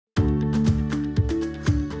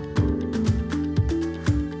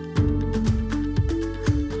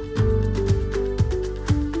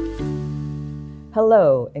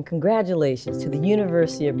Hello and congratulations to the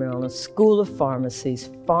University of Maryland School of Pharmacy's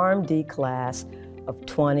PharmD class of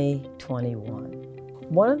 2021.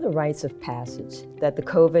 One of the rites of passage that the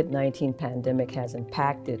COVID-19 pandemic has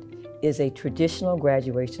impacted is a traditional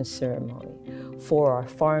graduation ceremony for our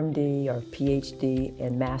PharmD, our PhD,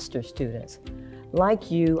 and master students.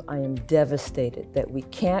 Like you, I am devastated that we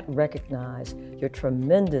can't recognize your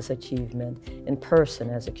tremendous achievement in person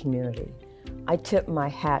as a community. I tip my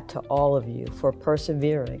hat to all of you for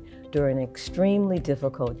persevering during an extremely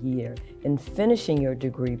difficult year in finishing your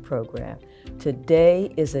degree program.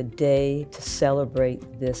 Today is a day to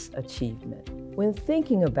celebrate this achievement. When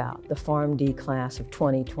thinking about the PharmD class of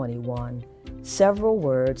 2021, several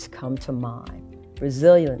words come to mind: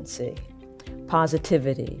 resiliency,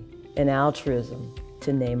 positivity, and altruism,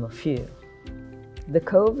 to name a few. The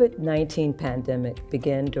COVID-19 pandemic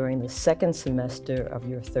began during the second semester of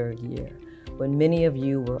your third year, when many of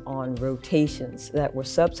you were on rotations that were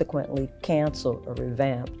subsequently canceled or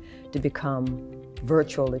revamped to become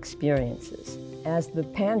virtual experiences. As the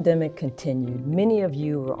pandemic continued, many of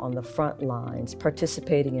you were on the front lines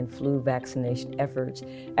participating in flu vaccination efforts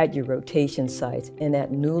at your rotation sites and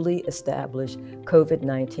at newly established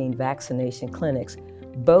COVID-19 vaccination clinics,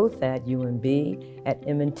 both at UMB, at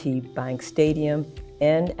M&T Bank Stadium,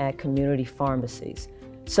 and at community pharmacies.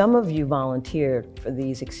 Some of you volunteered for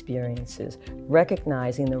these experiences,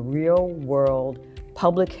 recognizing the real-world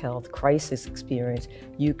public health crisis experience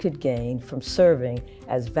you could gain from serving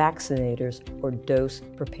as vaccinators or dose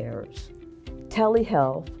preparers.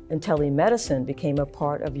 Telehealth and telemedicine became a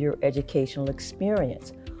part of your educational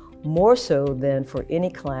experience, more so than for any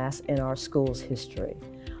class in our school's history.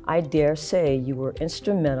 I dare say you were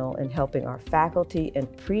instrumental in helping our faculty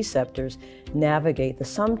and preceptors navigate the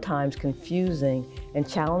sometimes confusing and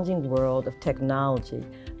challenging world of technology,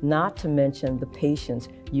 not to mention the patients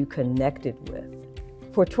you connected with.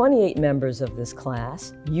 For 28 members of this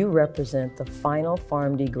class, you represent the final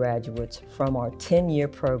PharmD graduates from our 10-year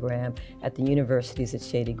program at the universities at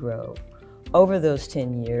Shady Grove. Over those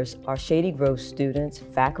 10 years, our Shady Grove students,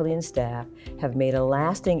 faculty, and staff have made a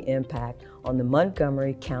lasting impact on the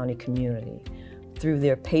Montgomery County community through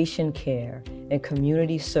their patient care and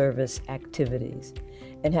community service activities,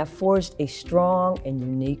 and have forged a strong and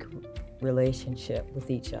unique relationship with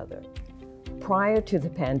each other. Prior to the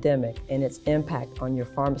pandemic and its impact on your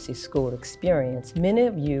pharmacy school experience, many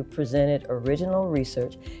of you presented original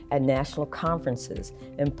research at national conferences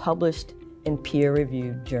and published in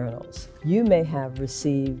peer-reviewed journals. You may have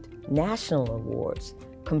received national awards,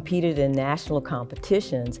 competed in national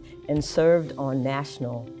competitions, and served on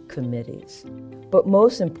national committees. But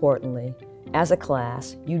most importantly, as a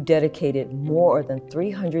class, you dedicated more than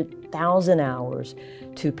 300,000 hours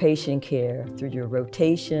to patient care through your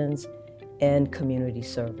rotations and community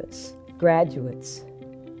service. Graduates,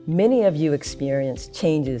 many of you experienced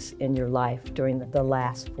changes in your life during the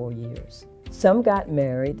last 4 years. Some got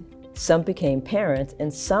married, some became parents,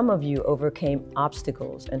 and some of you overcame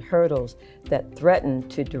obstacles and hurdles that threatened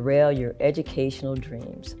to derail your educational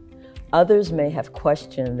dreams. Others may have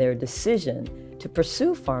questioned their decision to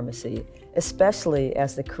pursue pharmacy, especially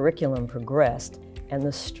as the curriculum progressed and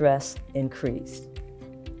the stress increased.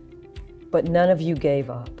 But none of you gave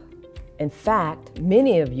up. In fact,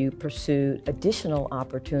 many of you pursued additional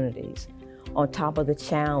opportunities on top of the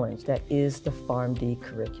challenge that is the PharmD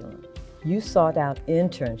curriculum. You sought out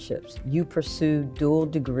internships, you pursued dual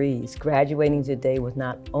degrees, graduating today with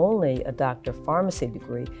not only a Doctor of Pharmacy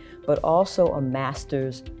degree, but also a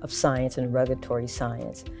Master's of Science in Regulatory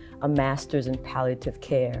Science, a Master's in Palliative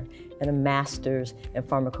Care, and a Master's in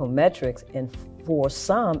Pharmacometrics, and for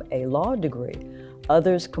some, a law degree.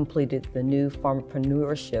 Others completed the new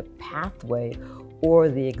pharmapreneurship pathway or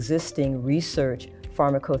the existing research,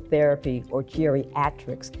 pharmacotherapy, or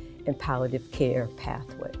geriatrics and palliative care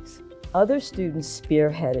pathways. Other students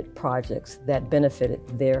spearheaded projects that benefited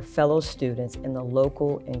their fellow students in the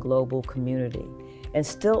local and global community, and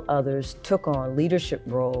still others took on leadership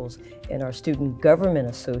roles in our Student Government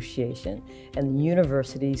Association and the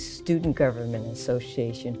University's Student Government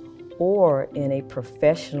Association, or in a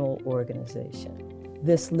professional organization.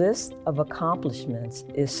 This list of accomplishments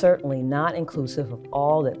is certainly not inclusive of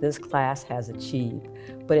all that this class has achieved,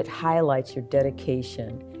 but it highlights your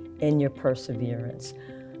dedication and your perseverance.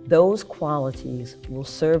 Those qualities will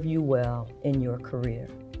serve you well in your career.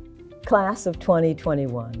 Class of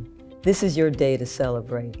 2021, this is your day to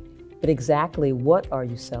celebrate, but exactly what are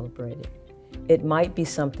you celebrating? It might be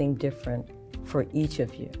something different for each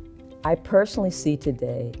of you. I personally see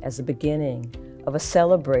today as the beginning of a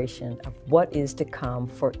celebration of what is to come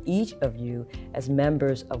for each of you as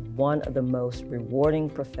members of one of the most rewarding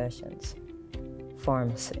professions,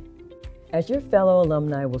 pharmacy. As your fellow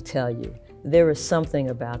alumni will tell you, there is something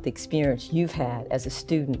about the experience you've had as a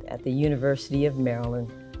student at the University of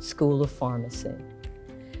Maryland School of Pharmacy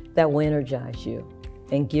that will energize you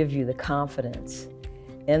and give you the confidence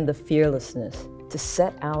and the fearlessness to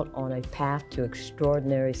set out on a path to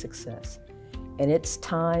extraordinary success. And it's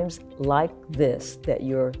times like this that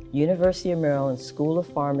your University of Maryland School of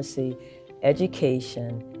Pharmacy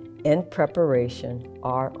education and preparation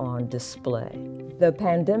are on display. The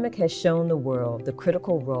pandemic has shown the world the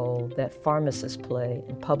critical role that pharmacists play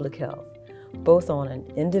in public health, both on an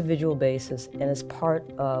individual basis and as part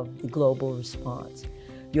of the global response.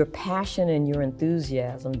 Your passion and your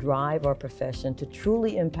enthusiasm drive our profession to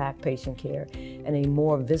truly impact patient care in a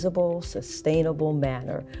more visible, sustainable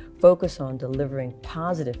manner, focused on delivering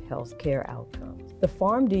positive health care outcomes. The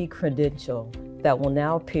PharmD credential that will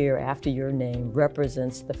now appear after your name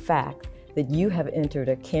represents the fact that you have entered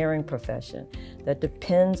a caring profession that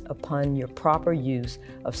depends upon your proper use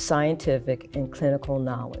of scientific and clinical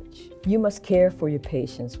knowledge. You must care for your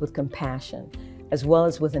patients with compassion as well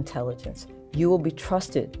as with intelligence. You will be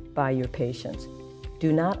trusted by your patients.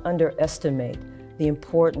 Do not underestimate the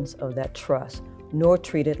importance of that trust, nor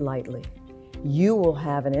treat it lightly. You will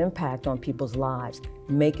have an impact on people's lives.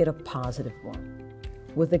 Make it a positive one.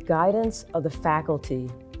 With the guidance of the faculty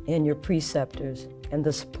and your preceptors and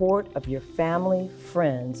the support of your family,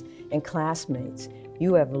 friends, and classmates,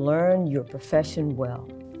 you have learned your profession well.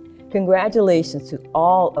 Congratulations to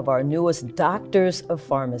all of our newest doctors of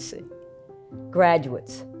pharmacy.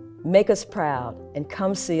 Graduates, make us proud and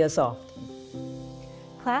come see us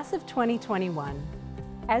often. Class of 2021.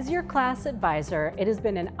 As your class advisor, it has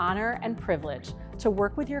been an honor and privilege to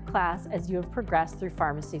work with your class as you have progressed through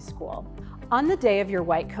pharmacy school. On the day of your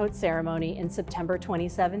white coat ceremony in September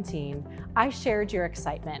 2017, I shared your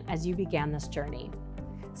excitement as you began this journey.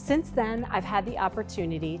 Since then, I've had the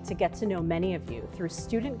opportunity to get to know many of you through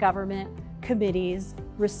student government, committees,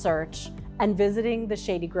 research, and visiting the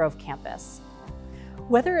Shady Grove campus.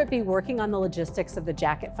 Whether it be working on the logistics of the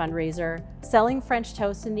jacket fundraiser, selling French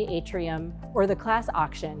toast in the atrium, or the class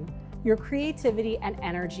auction, your creativity and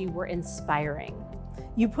energy were inspiring.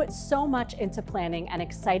 You put so much into planning an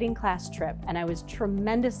exciting class trip, and I was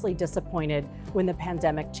tremendously disappointed when the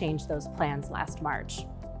pandemic changed those plans last March.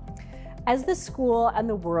 As the school and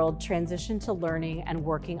the world transitioned to learning and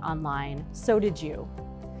working online, so did you.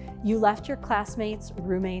 You left your classmates,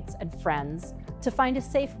 roommates, and friends to find a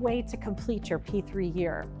safe way to complete your P3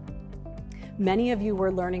 year. Many of you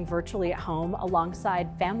were learning virtually at home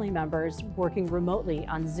alongside family members working remotely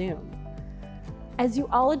on Zoom. As you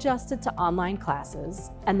all adjusted to online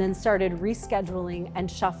classes and then started rescheduling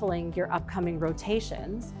and shuffling your upcoming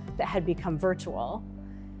rotations that had become virtual,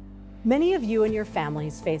 many of you and your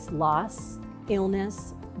families faced loss,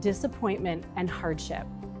 illness, disappointment, and hardship.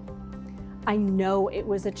 I know it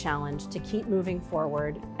was a challenge to keep moving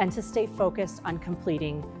forward and to stay focused on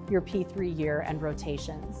completing your P3 year and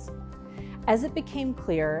rotations. As it became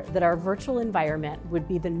clear that our virtual environment would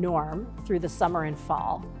be the norm through the summer and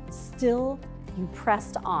fall, still you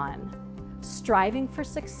pressed on, striving for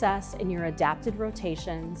success in your adapted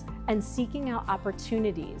rotations and seeking out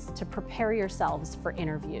opportunities to prepare yourselves for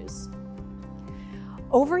interviews.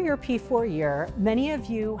 Over your P4 year, many of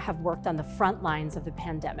you have worked on the front lines of the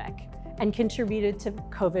pandemic and contributed to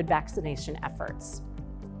COVID vaccination efforts.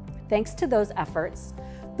 Thanks to those efforts,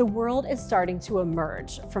 the world is starting to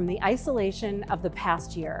emerge from the isolation of the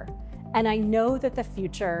past year, and I know that the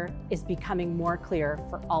future is becoming more clear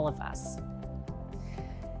for all of us.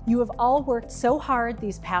 You have all worked so hard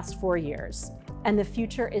these past 4 years, and the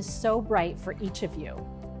future is so bright for each of you.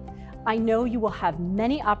 I know you will have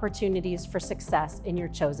many opportunities for success in your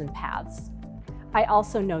chosen paths. I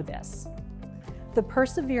also know this: the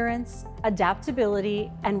perseverance,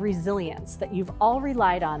 adaptability, and resilience that you've all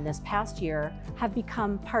relied on this past year have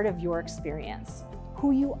become part of your experience,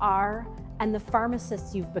 who you are, and the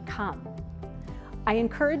pharmacists you've become. I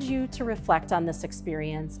encourage you to reflect on this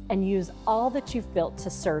experience and use all that you've built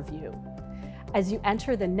to serve you as you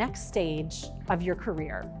enter the next stage of your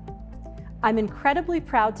career. I'm incredibly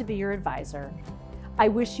proud to be your advisor. I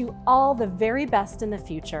wish you all the very best in the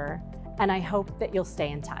future, and I hope that you'll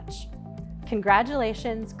stay in touch.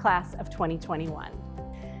 Congratulations, class of 2021.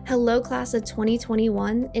 Hello, class of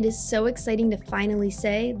 2021. It is so exciting to finally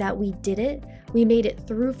say that we did it. We made it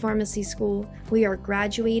through pharmacy school. We are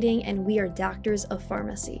graduating and we are doctors of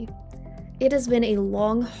pharmacy. It has been a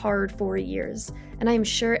long, hard 4 years, and I am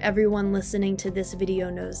sure everyone listening to this video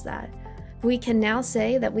knows that. We can now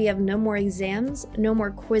say that we have no more exams, no more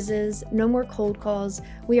quizzes, no more cold calls.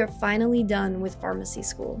 We are finally done with pharmacy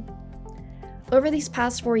school. Over these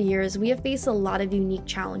past 4 years, we have faced a lot of unique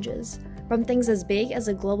challenges, from things as big as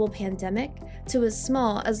a global pandemic to as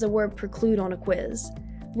small as the word preclude on a quiz.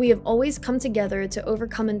 We have always come together to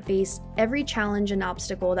overcome and face every challenge and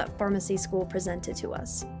obstacle that pharmacy school presented to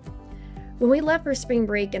us. When we left for spring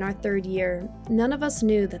break in our 3rd year, none of us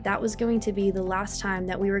knew that that was going to be the last time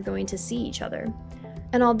that we were going to see each other.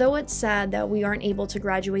 And although it's sad that we aren't able to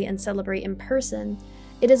graduate and celebrate in person,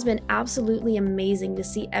 it has been absolutely amazing to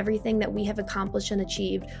see everything that we have accomplished and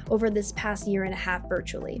achieved over this past year and a half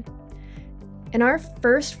virtually. In our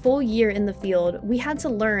first full year in the field, we had to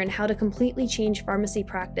learn how to completely change pharmacy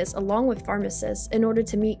practice along with pharmacists in order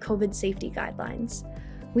to meet COVID safety guidelines.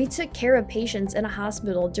 We took care of patients in a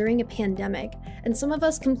hospital during a pandemic, and some of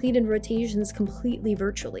us completed rotations completely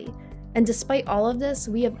virtually. And despite all of this,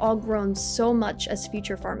 we have all grown so much as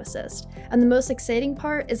future pharmacists. And the most exciting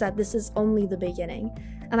part is that this is only the beginning.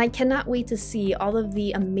 And I cannot wait to see all of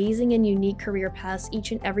the amazing and unique career paths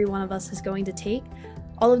each and every one of us is going to take,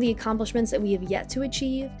 all of the accomplishments that we have yet to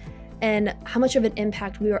achieve, and how much of an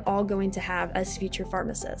impact we are all going to have as future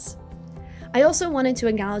pharmacists. I also wanted to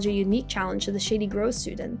acknowledge a unique challenge to the Shady Grove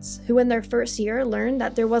students, who in their first year learned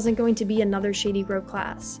that there wasn't going to be another Shady Grove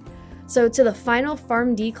class. So to the final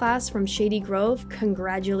PharmD class from Shady Grove,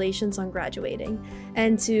 congratulations on graduating.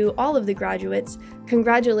 And to all of the graduates,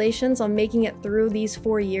 congratulations on making it through these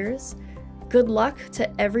 4 years. Good luck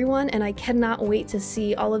to everyone, and I cannot wait to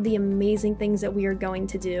see all of the amazing things that we are going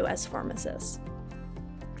to do as pharmacists.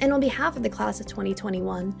 And on behalf of the class of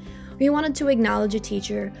 2021, we wanted to acknowledge a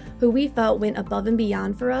teacher who we felt went above and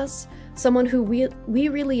beyond for us, someone who we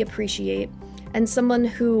really appreciate, and someone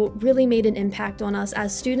who really made an impact on us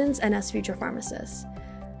as students and as future pharmacists.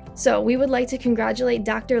 So we would like to congratulate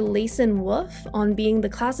Dr. Layson Wolf on being the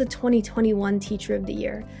class of 2021 Teacher of the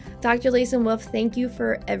Year. Dr. Layson Wolf, thank you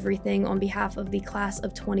for everything on behalf of the class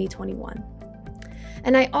of 2021.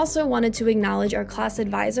 And I also wanted to acknowledge our class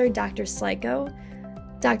advisor, Dr. Slyko.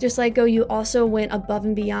 Dr. Slyko, you also went above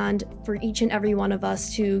and beyond for each and every one of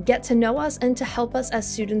us to get to know us and to help us as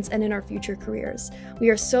students and in our future careers. We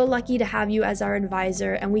are so lucky to have you as our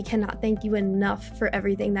advisor, and we cannot thank you enough for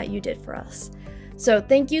everything that you did for us. So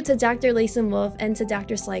thank you to Dr. Layson Wolf and to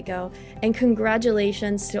Dr. Slyko, and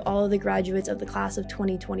congratulations to all of the graduates of the class of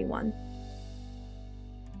 2021.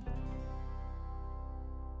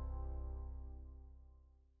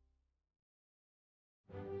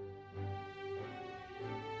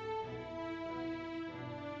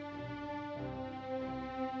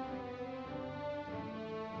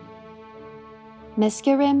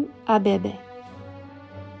 Meskerem Abebe,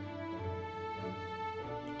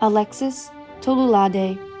 Alexis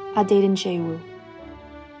Tolulade Adedanchewu,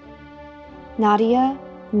 Nadia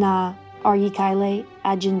Na Aryikaile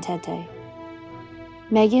Ajintete,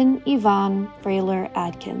 Megan Yvonne Frailer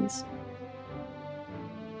Adkins,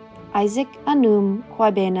 Isaac Anum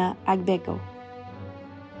Kwabena Agbeko,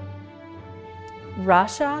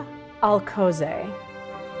 Rasha Alcoze,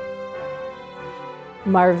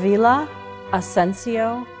 Marvila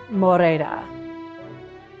Asensio Moreda,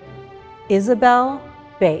 Isabel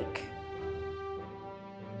Bake,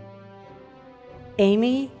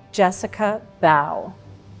 Amy Jessica Bow,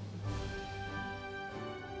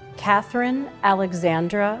 Catherine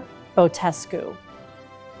Alexandra Botescu,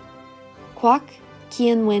 Kwak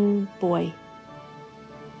Kianwin Boy,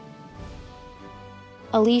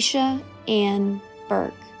 Alicia Ann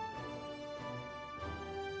Burke,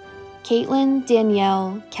 Caitlin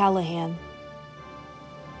Danielle Callahan,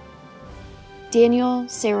 Daniel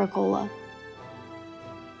Saracola,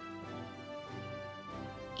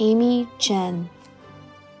 Amy Chen,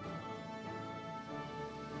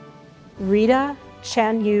 Rita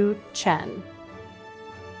Chanyu Chen,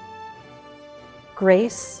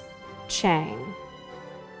 Grace Chang,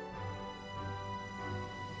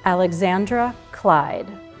 Alexandra Clyde,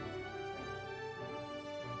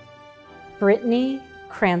 Brittany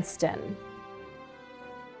Cranston,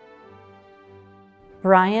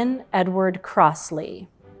 Brian Edward Crossley,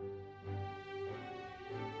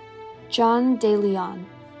 John De Leon,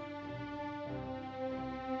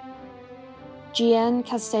 Gian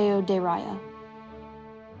Castello de Raya,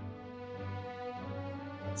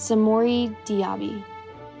 Samori Diaby,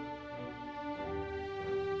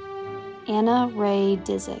 Anna Ray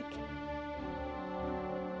Disick,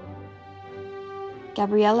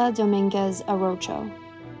 Gabriela Dominguez Arocho,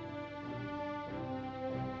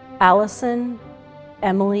 Allison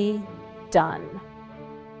Emily Dunn,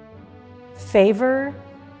 Favor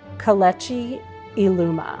Kalechi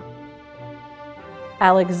Iluma,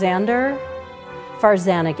 Alexander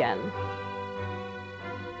Farzanigan,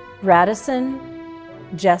 Radisson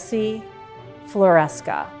Jesse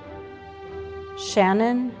Floresca,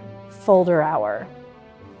 Shannon Folderauer.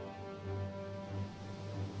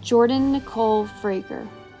 Jordan Nicole Frager.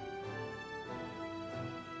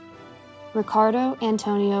 Ricardo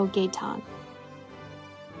Antonio Gaitan.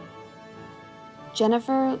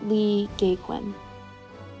 Jennifer Lee Gayquin.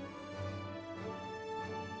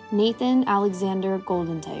 Nathan Alexander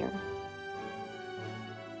Goldentayer.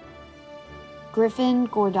 Griffin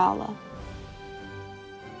Gordala.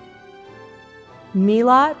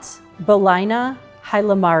 Milat Belina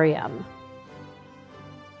Hailemariam.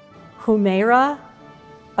 Humaira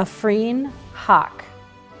Afreen Haq.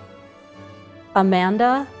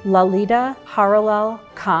 Amanda Lalita Haralel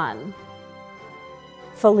Khan.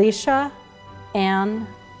 Felicia Ann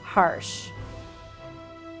Harsh.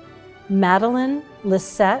 Madeline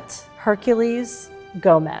Lisette Hercules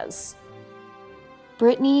Gomez.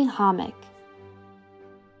 Brittany Homick.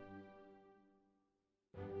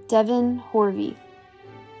 Devin Horvey.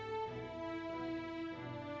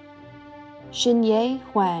 Xinye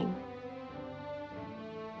Huang.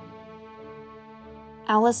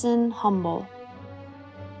 Allison Humble.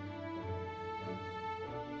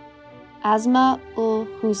 Asma ul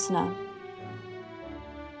Husna.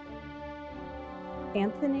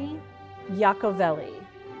 Anthony Yacovelli.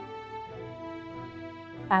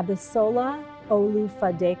 Abisola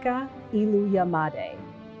Olufadeka Iluyamade.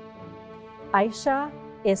 Aisha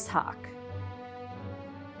Ishaq.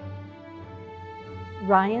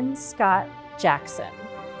 Ryan Scott Jackson.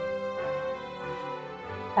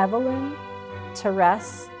 Evelyn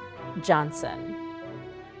Therese Johnson.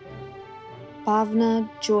 Bhavna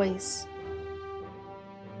Joyce.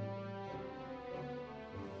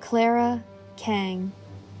 Clara Kang.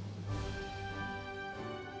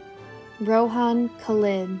 Rohan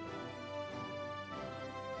Khalid.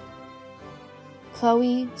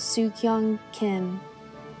 Chloe Sukyung Kim.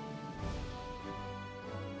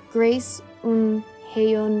 Grace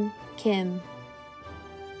Heon Kim.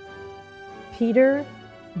 Peter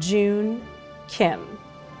June Kim.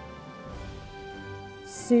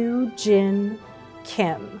 Sue Jin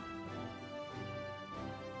Kim.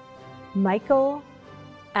 Michael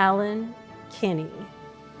Allen Kinney.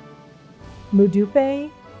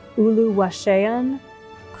 Mudupe Uluwashean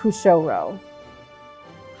Kushoro.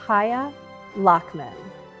 Haya Lockman.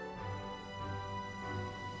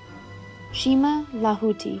 Shima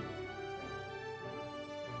Lahuti.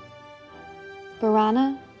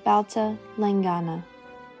 Barana Balta Langana.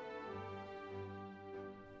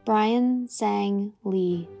 Brian Zhang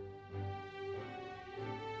Lee.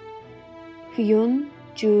 Hyun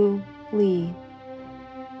Ju Lee.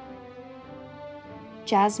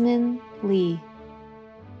 Jasmine Lee.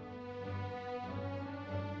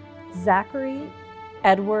 Zachary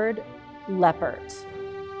Edward Leppert.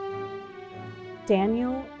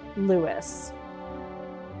 Daniel Lewis.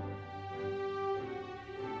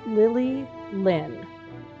 Lily Lynn.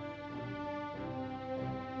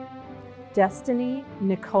 Destiny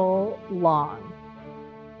Nicole Long.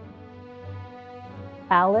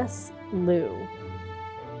 Alice Liu.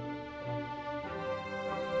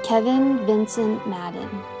 Kevin Vincent Madden.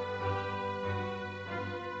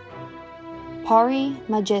 Pari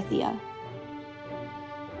Majethia.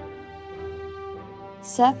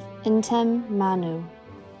 Seth Intem Manu.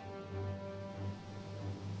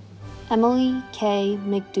 Emily K.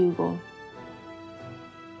 McDougall.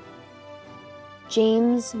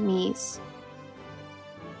 James Meese.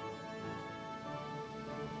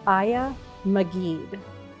 Aya Mageed.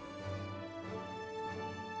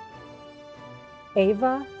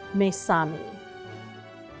 Ava Mesami.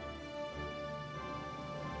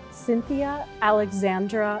 Cynthia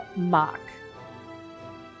Alexandra Mock.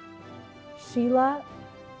 Sheila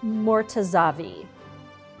Mortazavi.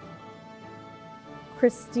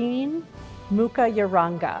 Christine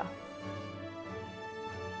Mukayaranga.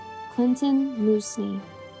 Clinton Musni.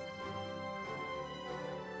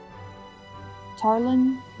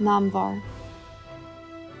 Tarlan Namvar.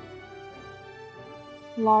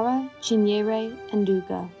 Laura Chinyere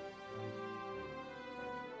Nduga.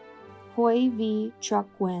 Hoi V. Truck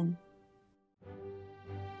Win.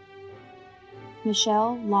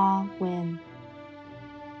 Michelle La Win.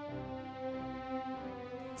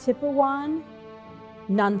 Tipawan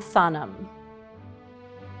Nanthanam.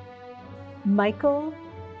 Michael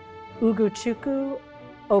Uguchukwu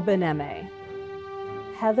Obeneme.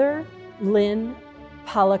 Heather Lynn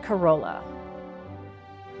Palacarola.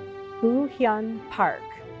 Hyun Park.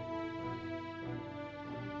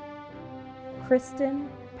 Kristen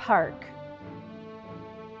Park.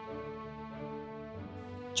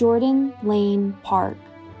 Jordan Lane Park.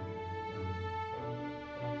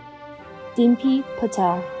 Dimpi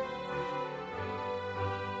Patel.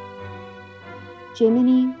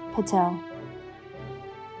 Jimini Patel,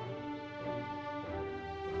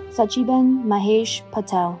 Sachiben Mahesh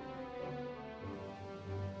Patel,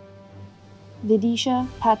 Vidisha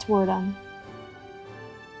Patwardhan,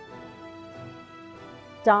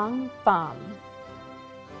 Dong Pham,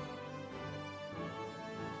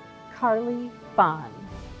 Carly Phan,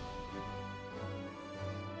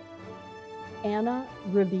 Anna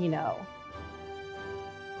Rubino,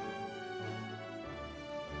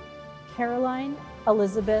 Caroline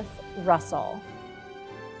Elizabeth Russell,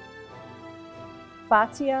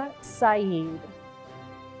 Fatia Saeed,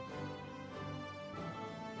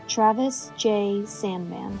 Travis J.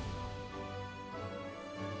 Sandman,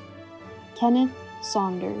 Kenneth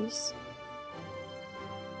Saunders,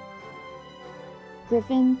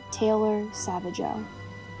 Griffin Taylor Savageau,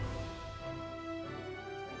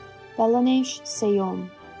 Belanesh Sayom,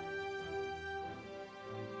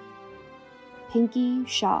 Pinky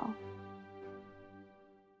Shah,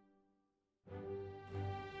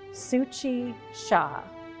 Suchi Shah,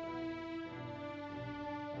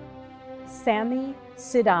 Sammy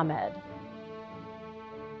Sidahmed,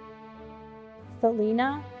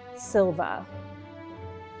 Felina Silva,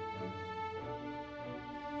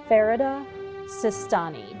 Farida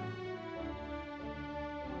Sistani,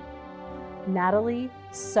 Natalie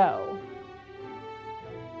So,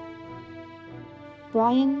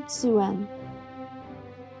 Brian Suen,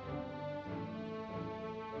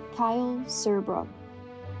 Kyle Serbrook,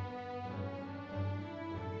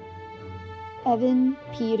 Evan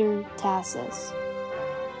Peter Tassis,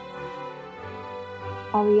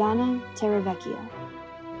 Ariana Teravecchia,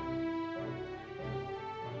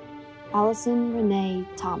 Allison Renee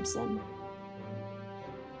Thompson,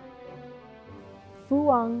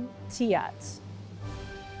 Fuang Tiat,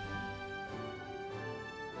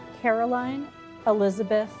 Caroline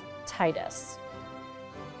Elizabeth Titus,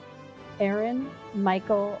 Aaron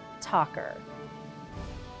Michael Talker,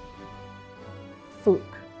 Fook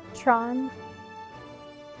Tron,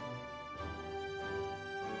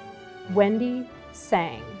 Wendy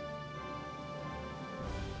Sang,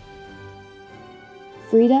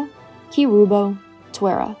 Frida Kirubo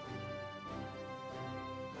Twera,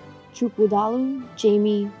 Chukwudalu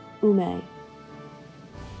Jamie Ume,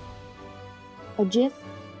 Ajith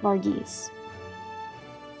Varghese,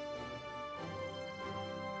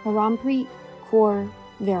 Harampreet Kaur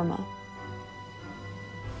Verma,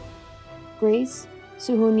 Grace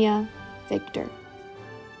Suhunya Victor,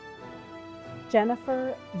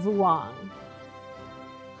 Jennifer Vuong,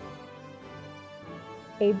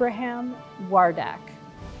 Abraham Wardak,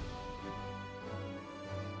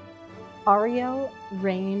 Ariel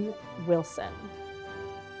Rain Wilson,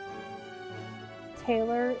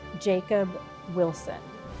 Taylor Jacob Wilson,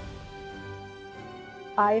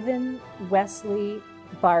 Ivan Wesley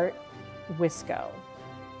Bart Wisco,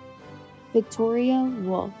 Victoria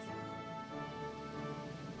Wolf,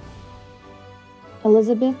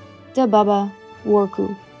 Elizabeth Dababa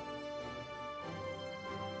Warku,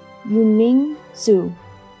 Yunming Su,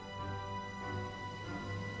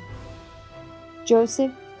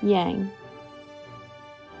 Joseph Yang,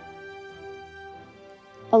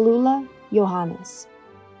 Alula Johannes,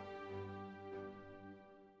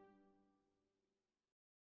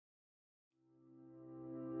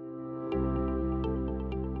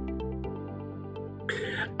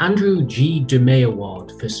 Andrew G. DeMay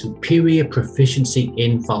Award for Superior Proficiency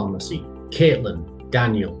in Pharmacy, Caitlin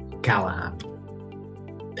Daniel Callahan.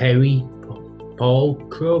 Perry Paul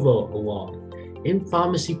Crovo Award in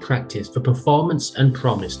Pharmacy Practice for Performance and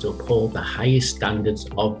Promise to uphold the highest standards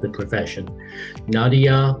of the profession,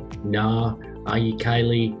 Nadia Na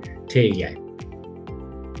Ayikaili Teye.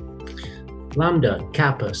 Lambda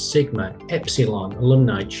Kappa Sigma Epsilon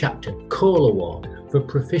Alumni Chapter Cole Award for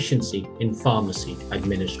Proficiency in Pharmacy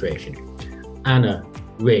Administration, Anna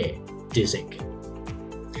Ray Disick.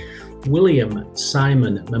 William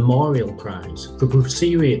Simon Memorial Prize for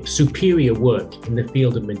superior work in the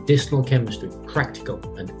field of medicinal chemistry,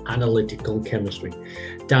 practical and analytical chemistry,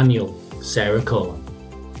 Daniel Sarah Cohen.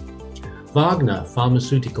 Wagner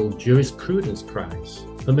Pharmaceutical Jurisprudence Prize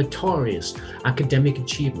for meritorious academic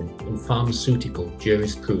achievement in pharmaceutical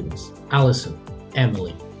jurisprudence, Alison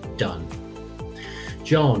Emily Dunn.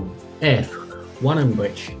 John F.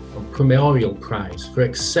 Wanenbrich Memorial Prize for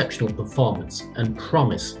exceptional performance and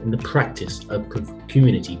promise in the practice of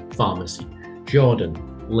community pharmacy, Jordan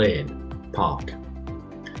Lane Park.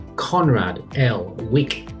 Conrad L.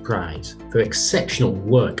 Wick Prize for exceptional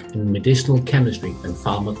work in medicinal chemistry and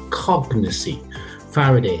pharmacognosy,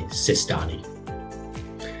 Faraday Sistani.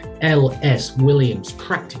 L.S. Williams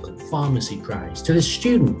Practical Pharmacy Prize to the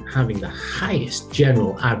student having the highest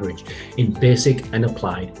general average in basic and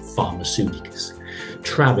applied pharmaceuticals,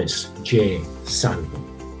 Travis J. Sandman.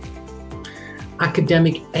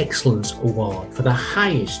 Academic Excellence Award for the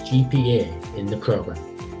highest GPA in the program,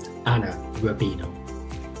 Anna Rubino.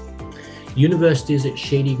 Universities at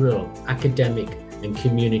Shady Grove Academic and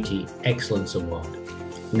Community Excellence Award,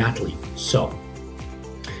 Natalie So.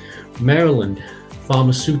 Maryland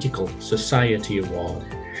Pharmaceutical Society Award,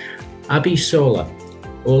 Abisola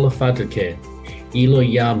Olafadake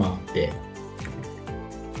Iloyama-de.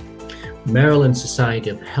 Maryland Society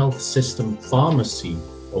of Health System Pharmacy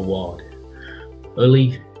Award,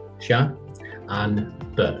 Elisha Ann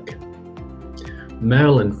Burke.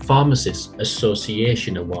 Maryland Pharmacists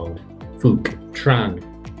Association Award, Phuc Tran.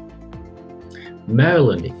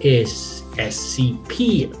 Maryland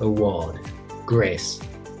ASCP Award, Grace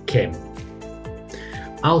Kim.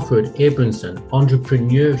 Alfred Abramson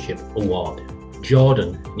Entrepreneurship Award,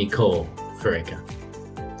 Jordan Nicole Freca.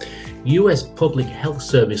 U.S. Public Health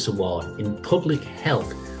Service Award in Public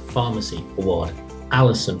Health Pharmacy Award,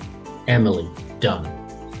 Allison Emily Dunn.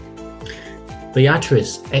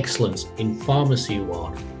 Beatrice Excellence in Pharmacy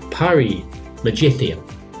Award, Pari Majithian.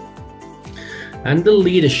 And the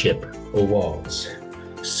Leadership Awards,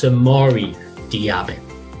 Samori Diabe,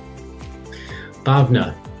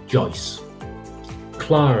 Bhavna Joyce,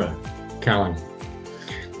 Clara Callan,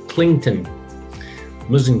 Clinton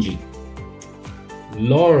Muzinji,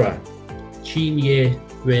 Laura Chinyere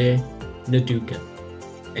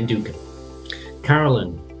Nduka,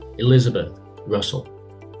 Carolyn Elizabeth Russell,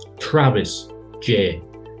 Travis J.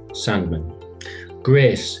 Sandman,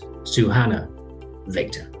 Grace Suhana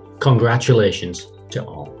Victor. Congratulations to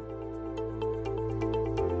all.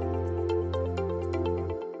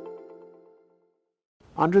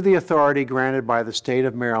 Under the authority granted by the State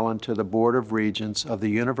of Maryland to the Board of Regents of the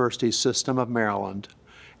University System of Maryland,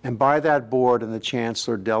 and by that board and the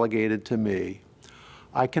Chancellor delegated to me,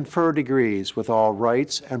 I confer degrees with all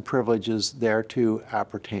rights and privileges thereto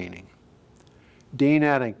appertaining. Dean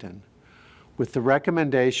Eddington, with the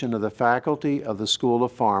recommendation of the faculty of the School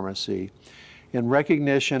of Pharmacy, in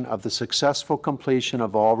recognition of the successful completion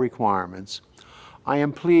of all requirements, I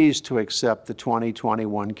am pleased to accept the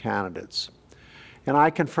 2021 candidates, and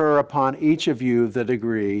I confer upon each of you the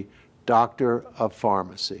degree Doctor of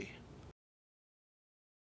Pharmacy.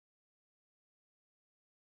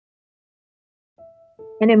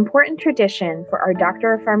 An important tradition for our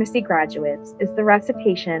Doctor of Pharmacy graduates is the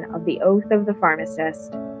recitation of the Oath of the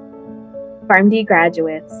Pharmacist. PharmD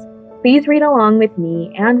graduates, please read along with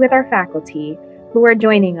me and with our faculty who are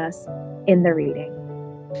joining us in the reading.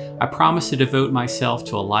 I promise to devote myself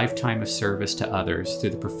to a lifetime of service to others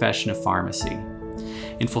through the profession of pharmacy.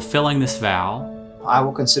 In fulfilling this vow, I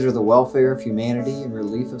will consider the welfare of humanity and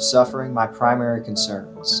relief of suffering my primary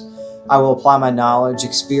concerns. I will apply my knowledge,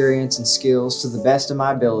 experience, and skills to the best of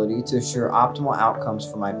my ability to assure optimal outcomes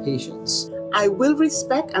for my patients. I will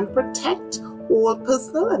respect and protect all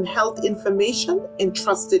personal and health information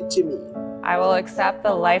entrusted to me. I will accept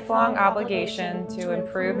the lifelong obligation to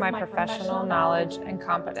improve my professional knowledge and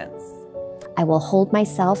competence. I will hold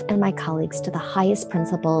myself and my colleagues to the highest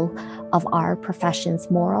principle of our profession's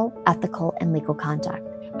moral, ethical, and legal conduct.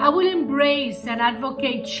 I will embrace and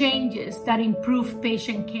advocate changes that improve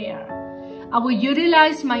patient care. I will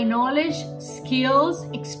utilize my knowledge, skills,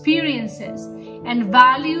 experiences, and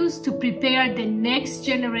values to prepare the next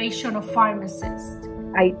generation of pharmacists.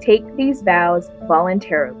 I take these vows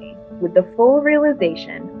voluntarily with the full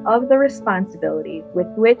realization of the responsibility with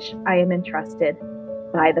which I am entrusted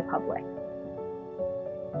by the public.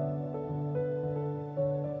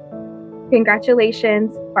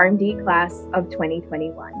 Congratulations, PharmD class of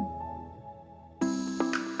 2021.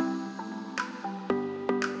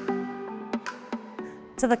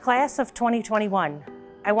 To the class of 2021,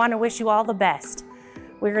 I want to wish you all the best.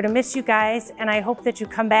 We're going to miss you guys, and I hope that you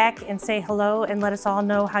come back and say hello and let us all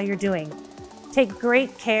know how you're doing. Take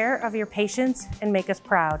great care of your patients and make us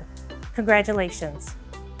proud. Congratulations.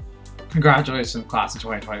 Congratulations, class of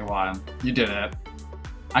 2021. You did it.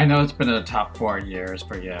 I know it's been a tough 4 years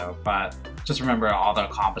for you, but just remember all the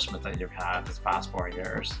accomplishments that you've had this past 4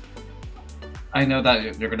 years. I know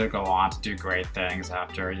that you're going to go on to do great things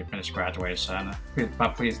after you finish graduation,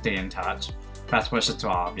 but please stay in touch. Best wishes to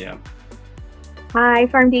all of you. Hi,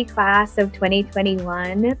 PharmD class of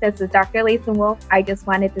 2021. This is Dr. Layson Wolf. I just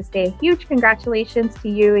wanted to say a huge congratulations to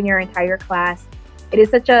you and your entire class. It is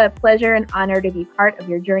such a pleasure and honor to be part of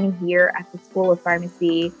your journey here at the School of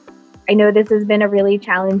Pharmacy. I know this has been a really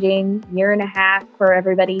challenging year and a half for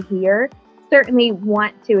everybody here, certainly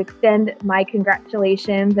want to extend my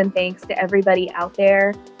congratulations and thanks to everybody out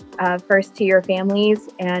there. First to your families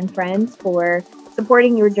and friends for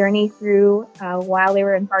supporting your journey through while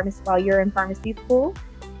you're in pharmacy school.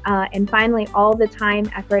 And finally, all the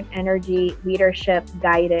time, effort, energy, leadership,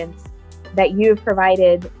 guidance that you've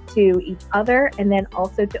provided to each other and then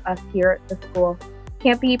also to us here at the school.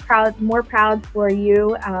 Can't be more proud for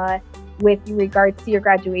you with regards to your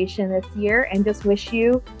graduation this year, and just wish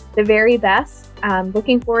you the very best.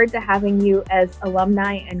 Looking forward to having you as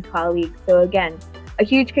alumni and colleagues. So again, a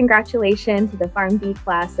huge congratulations to the PharmD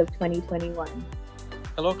class of 2021.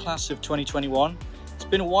 Hello, class of 2021. It's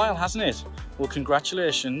been a while, hasn't it? Well,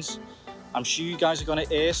 congratulations. I'm sure you guys are going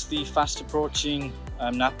to ace the fast approaching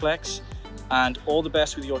NAPLEX, and all the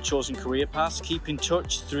best with your chosen career paths. Keep in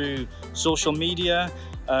touch through social media.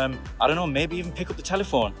 I don't know, maybe even pick up the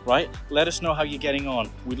telephone, right? Let us know how you're getting on.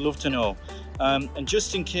 We'd love to know. And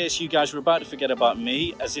just in case you guys were about to forget about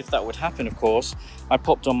me, as if that would happen, of course, I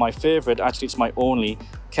popped on my favorite, actually it's my only,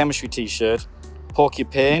 chemistry t-shirt.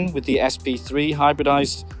 Porcupine with the SP3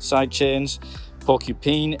 hybridized side chains,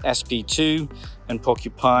 Porcupine SP2, and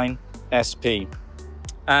Porcupine SP.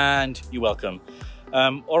 And you're welcome.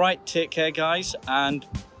 All right, take care, guys, and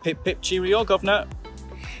pip pip cheerio, governor.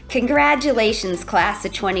 Congratulations, class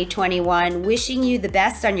of 2021. Wishing you the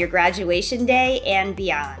best on your graduation day and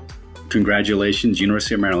beyond. Congratulations,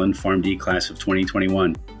 University of Maryland PharmD class of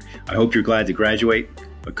 2021. I hope you're glad to graduate,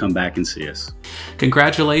 but come back and see us.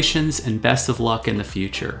 Congratulations and best of luck in the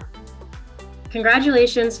future.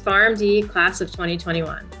 Congratulations, PharmD class of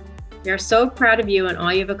 2021. We are so proud of you and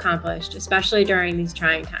all you've accomplished, especially during these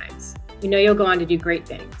trying times. We know you'll go on to do great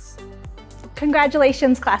things.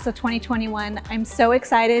 Congratulations, class of 2021. I'm so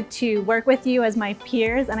excited to work with you as my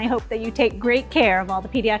peers, and I hope that you take great care of all the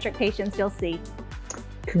pediatric patients you'll see.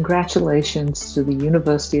 Congratulations to the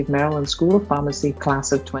University of Maryland School of Pharmacy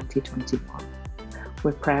class of 2021.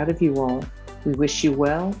 We're proud of you all. We wish you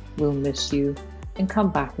well, we'll miss you, and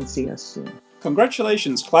come back and see us soon.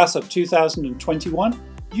 Congratulations, class of 2021.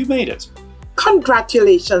 You made it.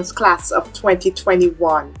 Congratulations, class of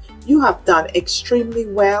 2021. You have done extremely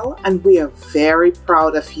well, and we are very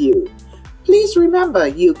proud of you. Please remember,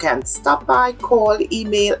 you can stop by, call,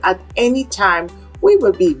 email at any time. We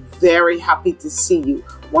will be very happy to see you.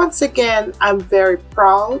 Once again, I'm very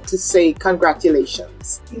proud to say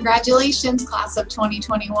congratulations. Congratulations, class of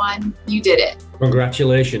 2021. You did it.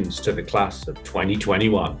 Congratulations to the class of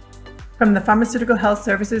 2021. From the Pharmaceutical Health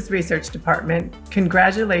Services Research Department,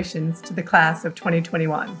 congratulations to the class of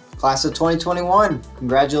 2021. Class of 2021,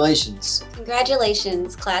 congratulations.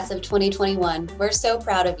 Congratulations, class of 2021. We're so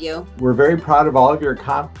proud of you. We're very proud of all of your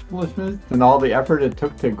accomplishments and all the effort it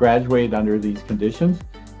took to graduate under these conditions,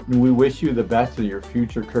 and we wish you the best in your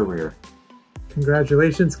future career.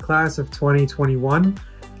 Congratulations, class of 2021.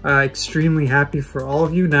 Extremely happy for all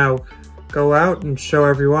of you. Now, go out and show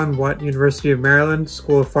everyone what University of Maryland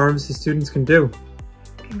School of Pharmacy students can do.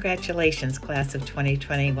 Congratulations, class of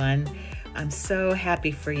 2021. I'm so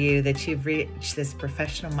happy for you that you've reached this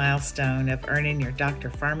professional milestone of earning your Doctor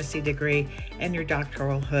of Pharmacy degree and your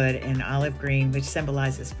doctoral hood in olive green, which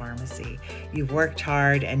symbolizes pharmacy. You've worked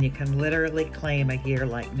hard and you can literally claim a year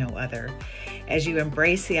like no other. As you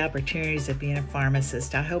embrace the opportunities of being a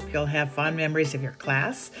pharmacist, I hope you'll have fond memories of your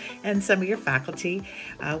class and some of your faculty.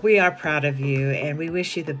 We are proud of you and we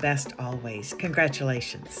wish you the best always.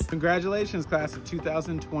 Congratulations. Congratulations, class of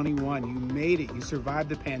 2021. You made it. You survived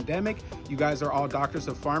the pandemic. You guys are all doctors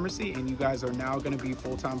of pharmacy and you guys are now going to be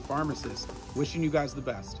full-time pharmacists. Wishing you guys the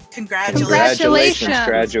best. Congratulations,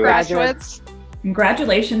 graduates.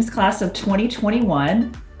 Congratulations, class of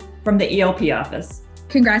 2021 from the ELP office.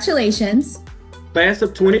 Congratulations. Class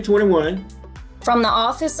of 2021. From the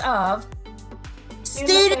Office of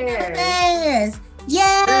Student Affairs.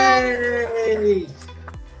 Yay!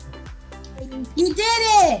 You did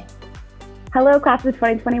it! Hello, class of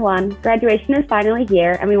 2021. Graduation is finally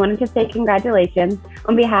here, and we wanted to say congratulations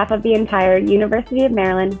on behalf of the entire University of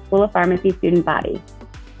Maryland School of Pharmacy student body.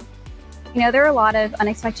 You know, there were a lot of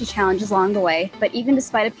unexpected challenges along the way, but even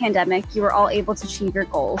despite a pandemic, you were all able to achieve your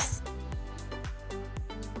goals.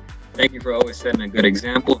 Thank you for always setting a good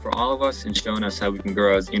example for all of us and showing us how we can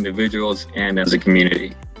grow as individuals and as a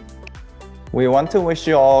community. We want to wish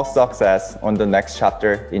you all success on the next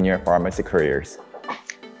chapter in your pharmacy careers.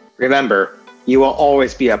 Remember, you will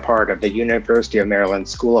always be a part of the University of Maryland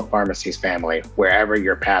School of Pharmacy's family, wherever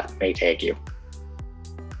your path may take you.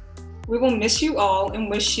 We will miss you all and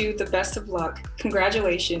wish you the best of luck.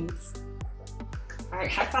 Congratulations. All right,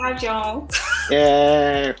 high five, y'all.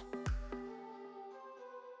 Yeah.